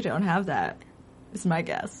 And you don't have that, is my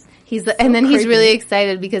guess. And then he's creepy. really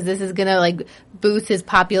excited because this is gonna like boost his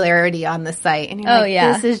popularity on the site. And you're Oh, like,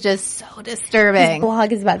 yeah. this is just so his disturbing.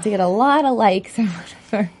 blog is about to get a lot of likes or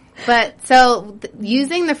whatever. But so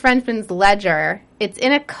using the Frenchman's ledger, it's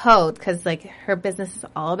in a code because like her business is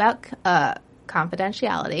all about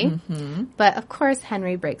confidentiality. Mm-hmm. But of course,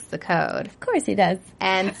 Henry breaks the code, Of course he does.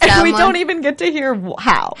 and And we don't even get to hear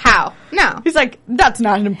how. how. No, He's like, that's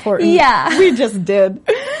not important. Yeah. We just did.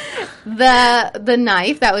 the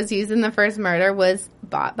knife that was used in the first murder was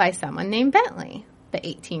bought by someone named Bentley. The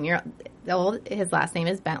 18-year-old, his last name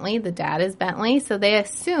is Bentley. The dad is Bentley, so they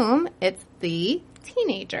assume it's the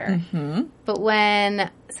teenager. Mm-hmm.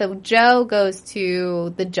 But so Joe goes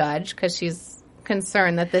to the judge because she's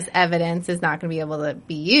concerned that this evidence is not going to be able to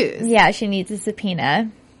be used. Yeah, she needs a subpoena.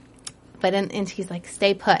 But and he's like,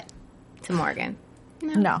 stay put to Morgan.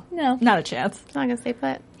 No. No. Not a chance. He's not going to stay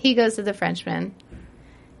put. He goes to the Frenchman,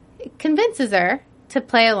 convinces her to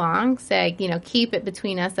play along, say, keep it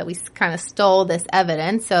between us that we kind of stole this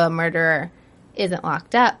evidence so a murderer isn't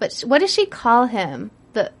locked up. But what does she call him?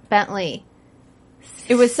 The Bentley.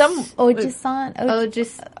 It was some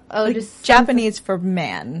Just Japanese for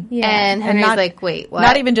man. Yeah. And Henry's not- like, wait, what?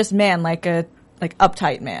 Not even just man, like a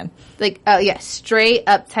uptight man. like, oh yeah, straight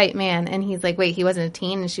uptight man. And he's like, wait, he wasn't a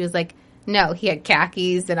teen? And she was like, no, he had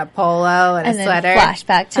khakis and a polo and and a then sweater.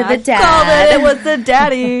 flashback to the I dad. called it was the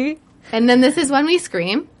daddy. And then this is when we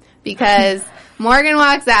scream because Morgan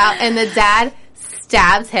walks out and the dad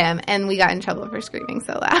stabs him, and we got in trouble for screaming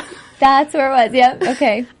so loud. That's where it was. Yep.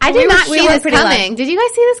 Okay. I did not we see were this pretty coming. Did you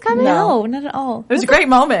guys see this coming? No, not at all. It was a great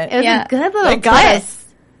moment. It was Yeah. a good little They got twist. us.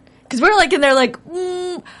 Because we were like in there like,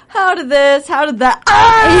 how did this? How did that?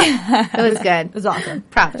 Ah! It was good. It was awesome.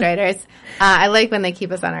 Props writers. I like when they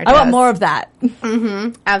keep us on our toes. I want more of that.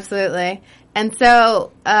 Absolutely. And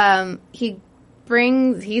so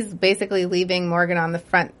he's basically leaving Morgan on the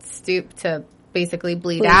front stoop to basically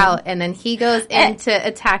bleed out, and then he goes in to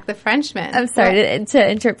attack the Frenchman. I'm sorry to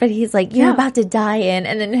interrupt, but he's like, "You're about to die in,"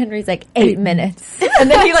 and then Henry's like, 8 minutes. And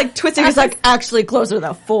then he like twisted. He's like, actually closer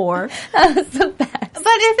than 4. That was the best. But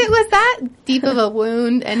if it was that deep of a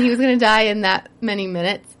wound and he was going to die in that many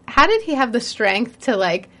minutes, how did he have the strength to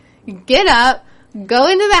like get up, go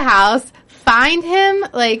into the house, find him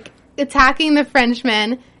like attacking the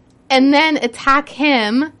Frenchman, and then attack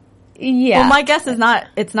him? Yeah. Well, my guess is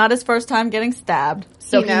it's not his first time getting stabbed.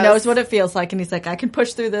 So He he knows. knows what it feels like. And he's like, I can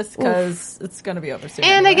push through this because it's going to be over soon.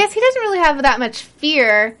 And I anyway. guess he doesn't really have that much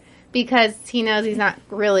fear because he knows he's not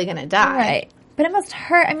really going to die. Right. But it must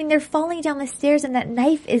hurt. I mean, they're falling down the stairs and that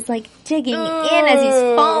knife is like digging in as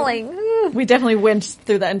he's falling. We definitely winced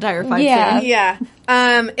through that entire fight Yeah. scene. Yeah.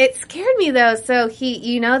 It scared me though. So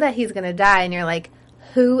you know that he's going to die and you're like,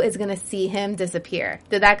 who is going to see him disappear?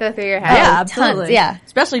 Did that go through your head? Yeah, tons, absolutely. yeah.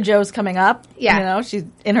 Especially Joe's coming up. Yeah. You know, she's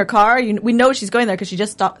in her car. We know she's going there because she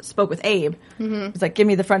just spoke with Abe. Mm-hmm. He's like, give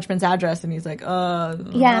me the Frenchman's address. And he's like, Yeah,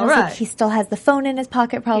 and all I was right. like, he still has the phone in his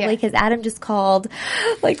pocket probably Yeah. because Adam just called.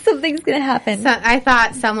 Like, something's going to happen. So I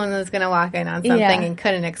thought someone was going to walk in on something Yeah. and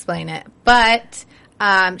couldn't explain it. But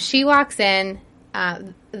she walks in.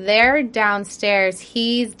 They're downstairs.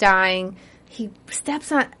 He's dying. He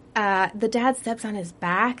steps on... the dad steps on his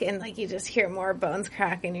back and like you just hear more bones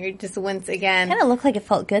crack and you just wince again. Kind of looked like it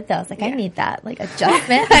felt good though. I was like, I need that, like,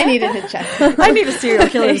 adjustment. I needed a chest. I need a serial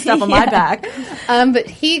killer to step on my back. But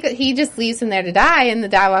he just leaves him there to die and the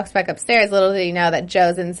dad walks back upstairs. Little did he know that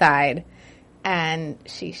Joe's inside and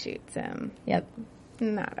she shoots him. Yep.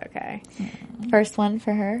 Not okay. First one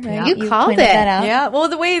for her, right? You called pointed it. that out. Yeah. Well,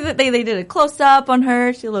 the way that they did a close up on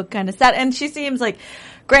her, she looked kind of sad. And she seems like,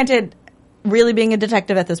 granted, really being a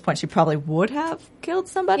detective at this point, she probably would have killed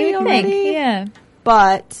somebody You'd already. think, yeah.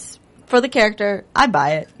 But for the character, I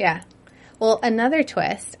buy it. Yeah. Well, another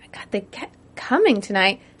twist. God, they kept coming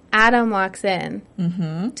tonight. Adam walks in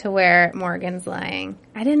to where Morgan's lying.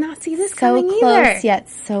 I did not see this So coming close either. yet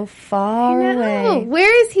so far No. away.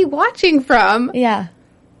 Where is he watching from? Yeah.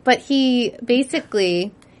 But he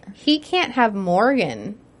can't have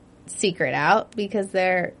Morgan secret out because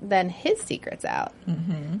then his secret's out.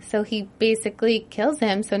 Mm-hmm. So he basically kills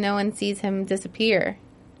him so no one sees him disappear.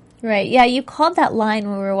 Right. Yeah, you called that line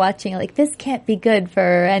when we were watching, like, this can't be good for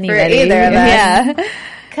anybody. either of us. Yeah.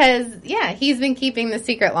 Because, he's been keeping the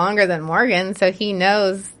secret longer than Morgan, so he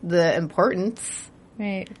knows the importance.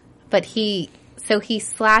 Right. But he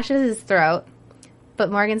slashes his throat, but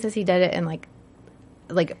Morgan says he did it in, like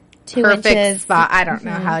 2 perfect inches. spot. I don't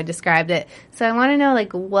know how I described it. So I want to know,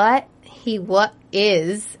 like, what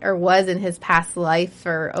is or was in his past life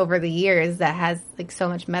or over the years that has, like, so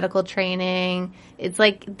much medical training. It's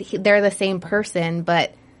like they're the same person,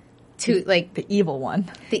 but to, like, The evil one.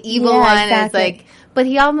 the evil Yeah, one is exactly. like, but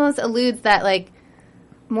he almost alludes that like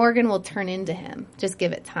Morgan will turn into him. Just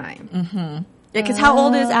give it time. Yeah, because how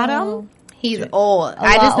old is Adam? He's old.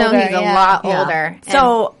 I lot just know older, he's a yeah. lot Yeah. older.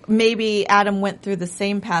 So maybe Adam went through the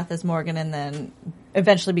same path as Morgan and then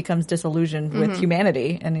eventually becomes disillusioned with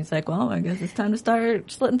humanity. And he's like, well, I guess it's time to start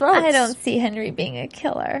slitting throats. I don't see Henry being a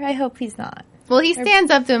killer. I hope he's not. well, he stands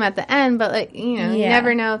up to him at the end, but like you Yeah.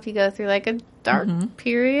 never know if you go through like a dark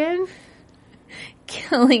period.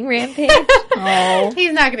 Killing rampage.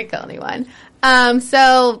 He's not going to kill anyone.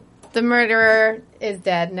 So the murderer is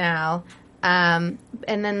dead now. And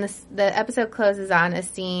then the episode closes on a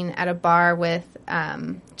scene at a bar with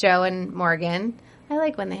Joe and Morgan. I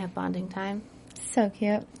like when they have bonding time. So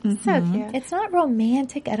cute. So cute. It's not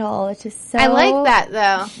romantic at all. It's just so I like that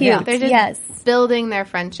though. cute. They're just Yes. building their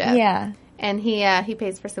friendship. Yeah. And he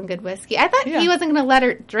pays for some good whiskey. I thought Yeah. he wasn't going to let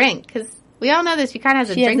her drink because we all know this. She kind of has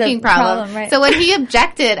a She has a drinking problem. problem, right. So when he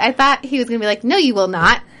objected, I thought he was going to be like, "No, you will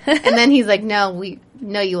not." And then he's like, "No,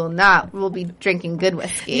 you will not. We'll be drinking good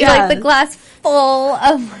whiskey." Yeah. Like the glass full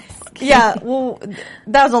of whiskey. Yeah, well,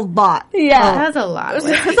 that was a lot. Yeah. That was a lot. Of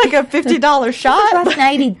It's whiskey. like a $50 shot. Last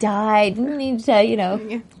night he died. We need to, get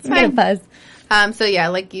a fine. buzz. So yeah,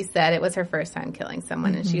 like you said, it was her first time killing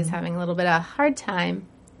someone, and she was having a little bit of a hard time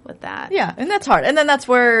with that. Yeah, and that's hard. And then that's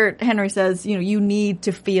where Henry says, you need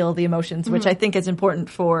to feel the emotions, which I think is important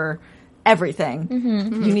for everything.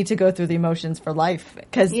 You need to go through the emotions for life.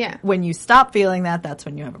 Because Yeah. when you stop feeling that, that's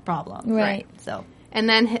when you have a problem. Right. So, And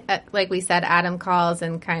then, like we said, Adam calls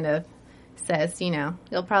and kind of says,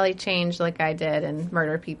 you'll probably change like I did and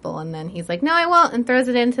murder people. And then he's like, no, I won't, and throws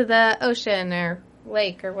it into the ocean or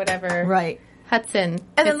lake or whatever. right. Hudson. And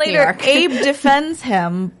then It's New later, York. Abe defends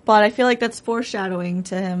him, but I feel like that's foreshadowing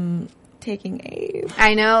to him taking Abe.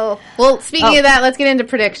 I know. Well, speaking of that, let's get into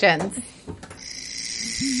predictions.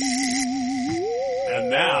 And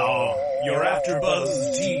now, your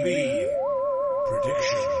AfterBuzz TV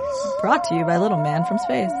predictions. Brought to you by Little Man from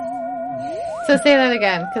Space. So say that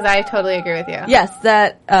again, because I totally agree with you. Yes,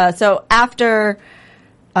 that, so after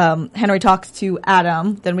Henry talks to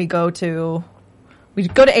Adam, then we go to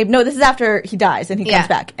Abe. No, this is after he dies and he Yeah. comes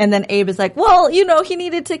back. And then Abe is like, well, he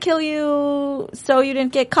needed to kill you so you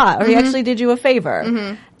didn't get caught, or he actually did you a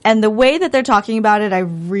favor. And the way that they're talking about it, I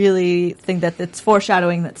really think that it's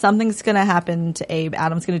foreshadowing that something's going to happen to Abe.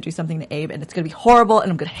 Adam's going to do something to Abe, and it's going to be horrible, and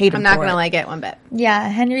I'm going to hate him I'm not for going to it. like it one bit. Yeah,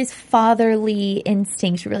 Henry's fatherly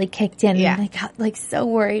instincts really kicked in. Yeah. And I got so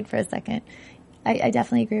worried for a second. I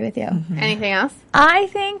definitely agree with you. Anything else? I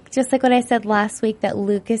think, just like what I said last week, that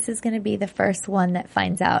Lucas is going to be the first one that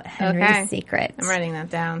finds out Henry's secret. I'm writing that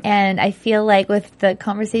down. And I feel like with the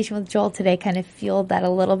conversation with Joel today kind of fueled that a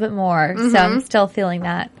little bit more. So I'm still feeling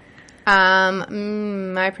that.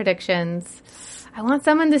 My predictions. I want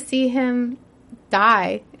someone to see him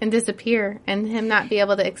die and disappear and him not be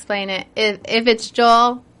able to explain it. If it's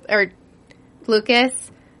Joel or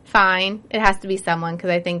Lucas, fine. It has to be someone because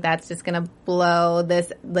I think that's just going to blow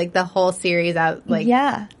this, like, the whole series out. Like,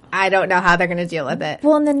 yeah. I don't know how they're going to deal with it.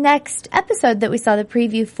 Well, in the next episode that we saw the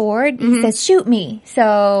preview for, he says, "Shoot me."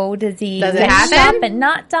 So does he Does it get happen? shot but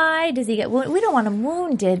not die? Does he get wounded? We don't want him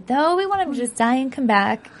wounded, though. We want him to just die and come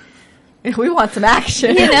back. We want some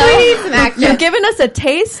action. You know, we need some action. You've given us a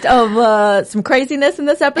taste of some craziness in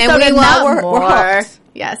this episode, And we now want more. we're hooked.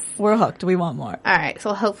 Yes. We're hooked. We want more. All right.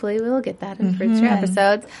 So hopefully we'll get that in future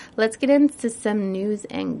episodes. Let's get into some news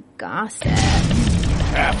and gossip.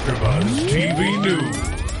 AfterBuzz TV News.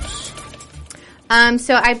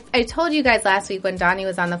 So I told you guys last week when Donnie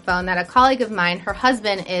was on the phone that a colleague of mine, her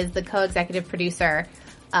husband, is the co-executive producer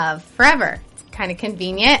of Forever. It's kind of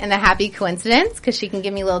convenient and a happy coincidence because she can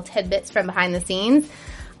give me little tidbits from behind the scenes.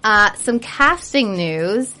 Some casting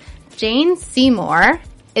news. Jane Seymour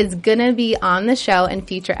is going to be on the show in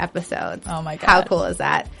future episodes. Oh, my God. How cool is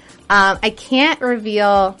that? I can't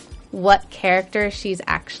reveal what character she's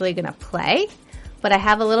actually going to play, but I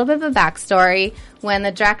have a little bit of a backstory. When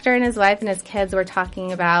the director and his wife and his kids were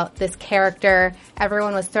talking about this character,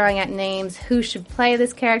 everyone was throwing out names, who should play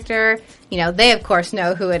this character. You know, they of course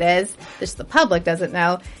know who it is, just the public doesn't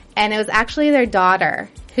know. And it was actually their daughter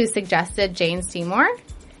who suggested Jane Seymour.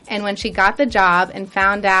 And when she got the job and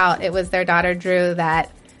found out it was their daughter Drew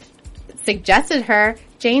that suggested her,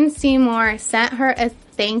 Jane Seymour sent her a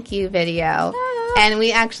thank you video. And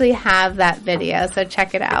we actually have that video, so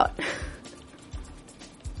check it out.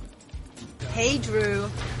 Hey Drew,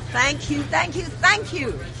 thank you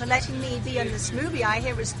for letting me be in this movie. I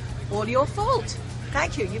hear it's all your fault.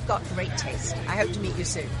 Thank you, you've got great taste. I hope to meet you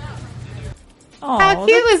soon. Oh, How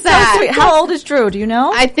cute was so that? sweet. How old is Drew? Do you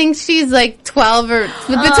know? I think she's like 12 or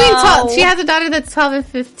between 12. She has a daughter that's 12 and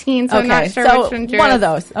 15, so I'm not sure so which one Drew one is. of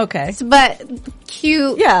those. Okay. But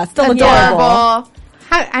cute. Yeah, still adorable.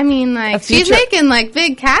 I mean, like, she's future- making like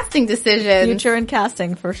big casting decisions. Future in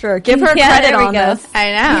casting for sure. Give her Yeah, credit there we on go. this. I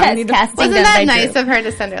know. Yes, casting Wasn't done that by nice Drew. of her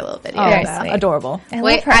to send her a little video? Oh, Very though? sweet. adorable. I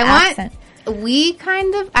Wait, love her I accent.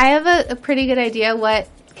 I have a pretty good idea what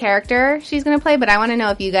character she's going to play, but I want to know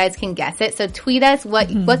if you guys can guess it. So tweet us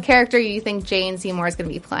what character you think Jane Seymour is going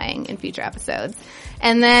to be playing in future episodes.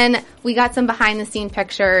 And then we got some behind the scene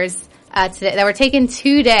pictures today that were taken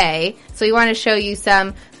today. So we want to show you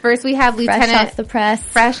some. First, we have Fresh off the press.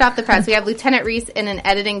 Fresh off the press. We have Lieutenant Reese in an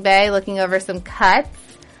editing bay looking over some cuts.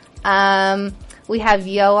 We have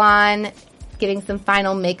Yoan getting some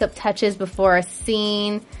final makeup touches before a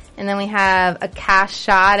scene. And then we have a cast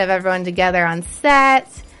shot of everyone together on set.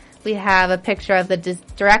 We have a picture of the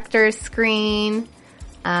director's screen.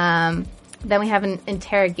 Then we have an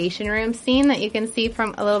interrogation room scene that you can see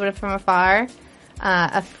from a little bit from afar.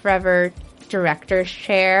 A Forever director's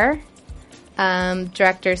chair.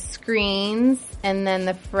 Director's screens. And then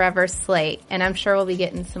the Forever slate. And I'm sure we'll be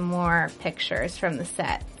getting some more pictures from the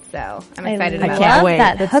set. So I'm excited I about can't that. love wait.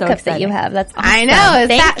 that That's so hookup that you exciting. have. That's awesome. I know.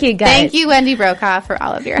 Thank you, guys. Thank you, Wendy Brokaw, for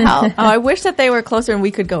all of your help. Oh, I wish that they were closer and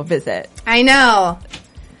we could go visit. I know.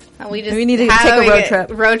 We need to take a road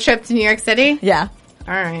trip. Road trip to New York City? Yeah.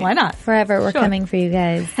 All right. Why not? Forever, we're Sure. coming for you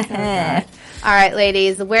guys. All right,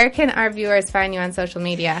 ladies. Where can our viewers find you on social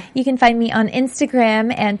media? You can find me on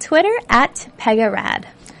Instagram and Twitter at Pegarad.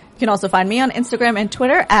 You can also find me on Instagram and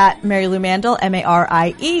Twitter at Mary Lou Mandel,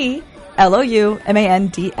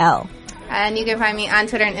 MaryLouMandel. And you can find me on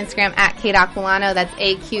Twitter and Instagram at Kate Aquilano. That's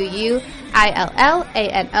AQUILLANO.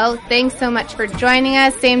 Thanks so much for joining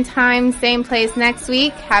us. Same time, same place next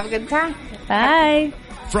week. Have a good time. Bye.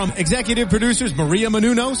 From executive producers Maria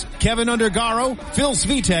Menounos, Kevin Undergaro, Phil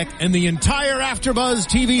Svitek, and the entire AfterBuzz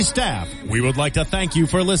TV staff, we would like to thank you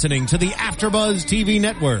for listening to the AfterBuzz TV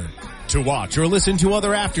network. To watch or listen to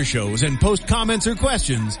other after shows and post comments or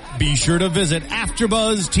questions, be sure to visit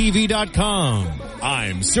AfterBuzzTV.com.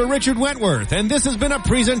 I'm Sir Richard Wentworth, and this has been a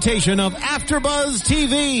presentation of AfterBuzz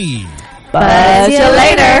TV. Buzz you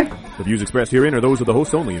later. The views expressed herein are those of the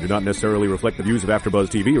hosts only and do not necessarily reflect the views of AfterBuzz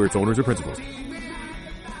TV or its owners or principals.